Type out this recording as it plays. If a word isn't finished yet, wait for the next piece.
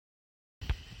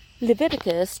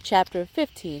Leviticus chapter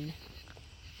 15.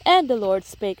 And the Lord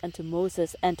spake unto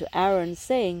Moses and to Aaron,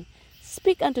 saying,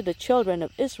 Speak unto the children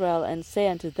of Israel, and say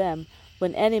unto them,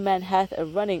 When any man hath a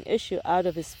running issue out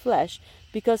of his flesh,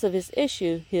 because of his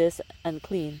issue he is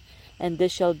unclean. And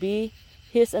this shall be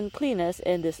his uncleanness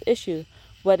in this issue,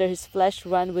 whether his flesh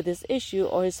run with his issue,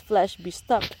 or his flesh be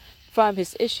stopped from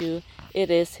his issue,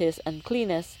 it is his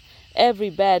uncleanness. Every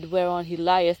bed whereon he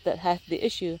lieth that hath the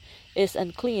issue is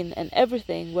unclean, and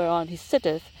everything whereon he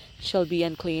sitteth shall be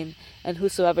unclean. And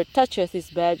whosoever toucheth his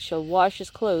bed shall wash his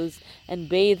clothes, and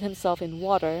bathe himself in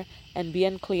water, and be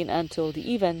unclean until the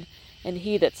even. And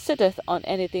he that sitteth on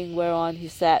anything whereon he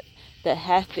sat that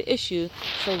hath the issue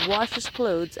shall wash his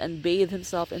clothes, and bathe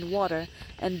himself in water,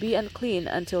 and be unclean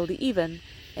until the even.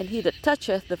 And he that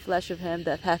toucheth the flesh of him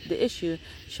that hath the issue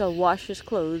shall wash his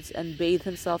clothes, and bathe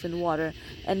himself in water,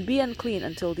 and be unclean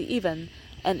until the even.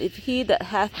 And if he that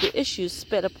hath the issue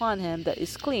spit upon him that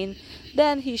is clean,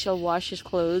 then he shall wash his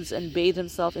clothes, and bathe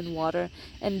himself in water,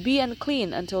 and be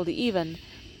unclean until the even.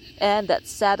 And that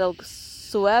saddle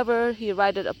soever he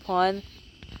rideth upon,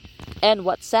 and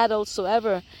what saddle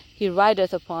soever he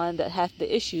rideth upon that hath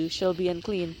the issue shall be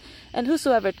unclean. And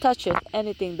whosoever toucheth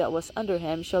anything that was under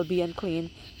him shall be unclean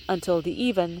until the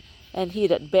even. And he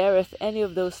that beareth any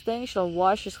of those things shall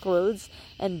wash his clothes,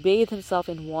 and bathe himself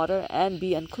in water, and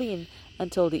be unclean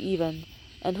until the even.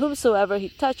 And whomsoever he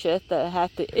toucheth that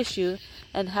hath the issue,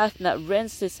 and hath not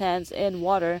rinsed his hands in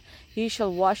water, he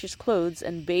shall wash his clothes,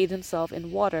 and bathe himself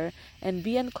in water, and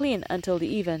be unclean until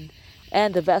the even.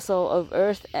 And the vessel of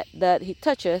earth that he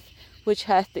toucheth, which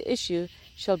hath the issue,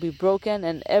 shall be broken,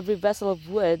 and every vessel of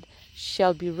wood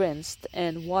shall be rinsed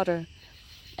in water.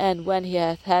 And when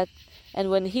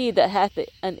he that hath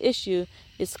an issue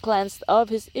is cleansed of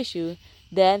his issue,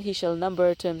 then he shall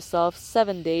number to himself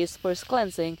 7 days for his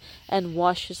cleansing, and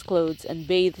wash his clothes, and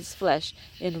bathe his flesh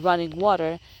in running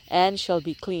water, and shall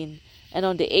be clean. And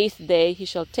on the 8th day he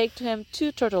shall take to him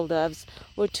 2 turtle doves,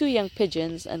 or 2 young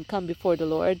pigeons, and come before the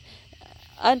Lord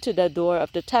unto the door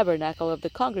of the tabernacle of the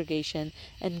congregation,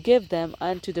 and give them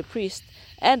unto the priest.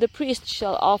 And the priest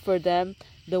shall offer them,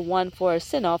 the one for a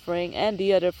sin offering, and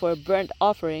the other for a burnt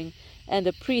offering. And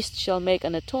the priest shall make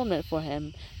an atonement for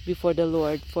him before the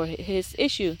Lord for his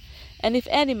issue. And if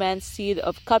any man's seed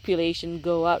of copulation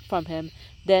go out from him,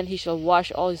 then he shall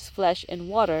wash all his flesh in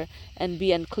water, and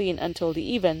be unclean until the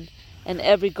even. And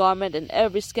every garment and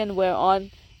every skin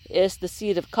whereon is the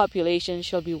seed of copulation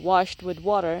shall be washed with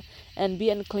water, and be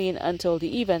unclean until the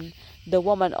even. The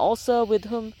woman also with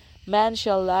whom man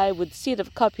shall lie with seed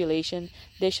of copulation,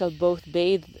 they shall both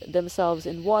bathe themselves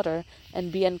in water,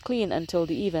 and be unclean until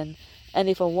the even. And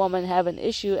if a woman have an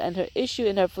issue, and her issue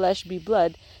in her flesh be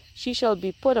blood, she shall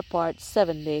be put apart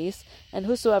 7 days, and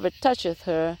whosoever toucheth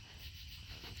her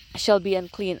shall be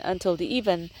unclean until the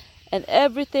even. And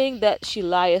everything that she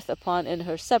lieth upon in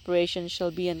her separation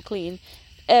shall be unclean.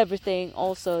 Everything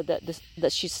also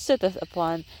that she sitteth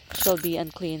upon shall be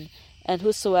unclean. And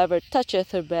whosoever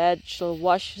toucheth her bed shall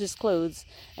wash his clothes,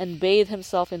 and bathe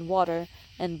himself in water,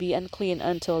 and be unclean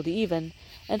until the even.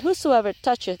 And whosoever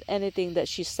toucheth anything that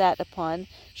she sat upon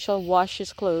shall wash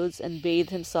his clothes, and bathe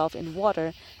himself in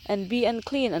water, and be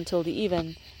unclean until the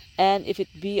even. And if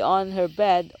it be on her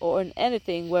bed, or on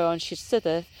anything whereon she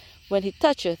sitteth, when he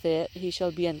toucheth it, he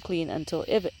shall be unclean until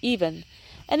even.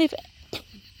 And if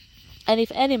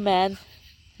any man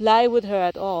lie with her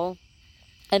at all,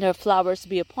 and her flowers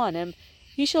be upon him,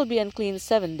 he shall be unclean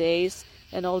 7 days,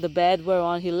 and all the bed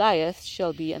whereon he lieth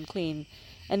shall be unclean.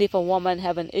 And if a woman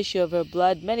have an issue of her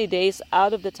blood many days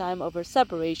out of the time of her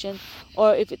separation,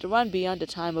 or if it run beyond the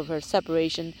time of her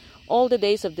separation, all the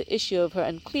days of the issue of her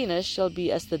uncleanness shall be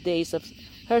as the days of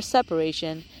her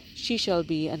separation, she shall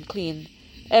be unclean.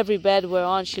 Every bed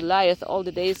whereon she lieth all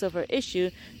the days of her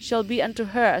issue shall be unto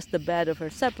her as the bed of her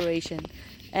separation,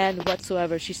 and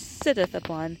whatsoever she sitteth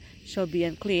upon shall be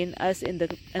unclean, as in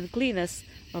the uncleanness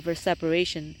of her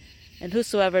separation. And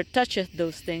whosoever toucheth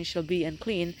those things shall be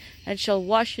unclean, and shall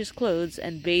wash his clothes,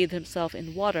 and bathe himself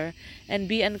in water, and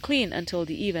be unclean until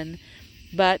the even.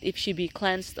 But if she be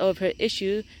cleansed of her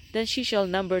issue, then she shall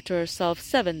number to herself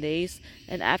 7 days,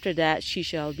 and after that she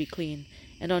shall be clean.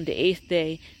 And on the 8th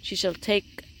day she shall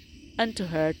take unto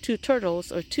her 2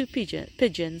 turtles or 2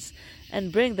 pigeons,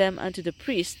 and bring them unto the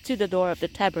priest to the door of the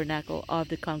tabernacle of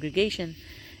the congregation.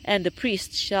 And the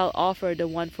priest shall offer the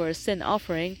one for a sin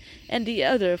offering, and the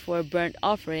other for a burnt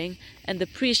offering, and the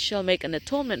priest shall make an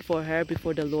atonement for her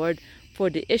before the Lord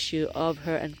for the issue of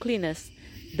her uncleanness.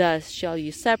 Thus shall ye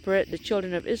separate the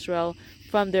children of Israel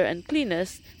from their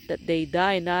uncleanness, that they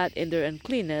die not in their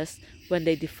uncleanness when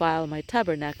they defile my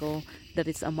tabernacle that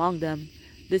is among them.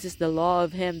 This is the law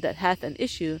of him that hath an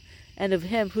issue, and of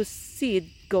him whose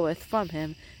seed goeth from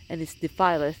him, and is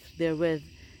defileth therewith,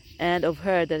 and of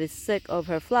her that is sick of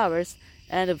her flowers,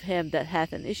 and of him that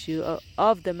hath an issue,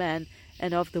 of the man,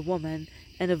 and of the woman,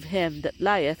 and of him that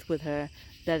lieth with her,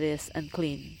 that is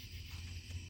unclean.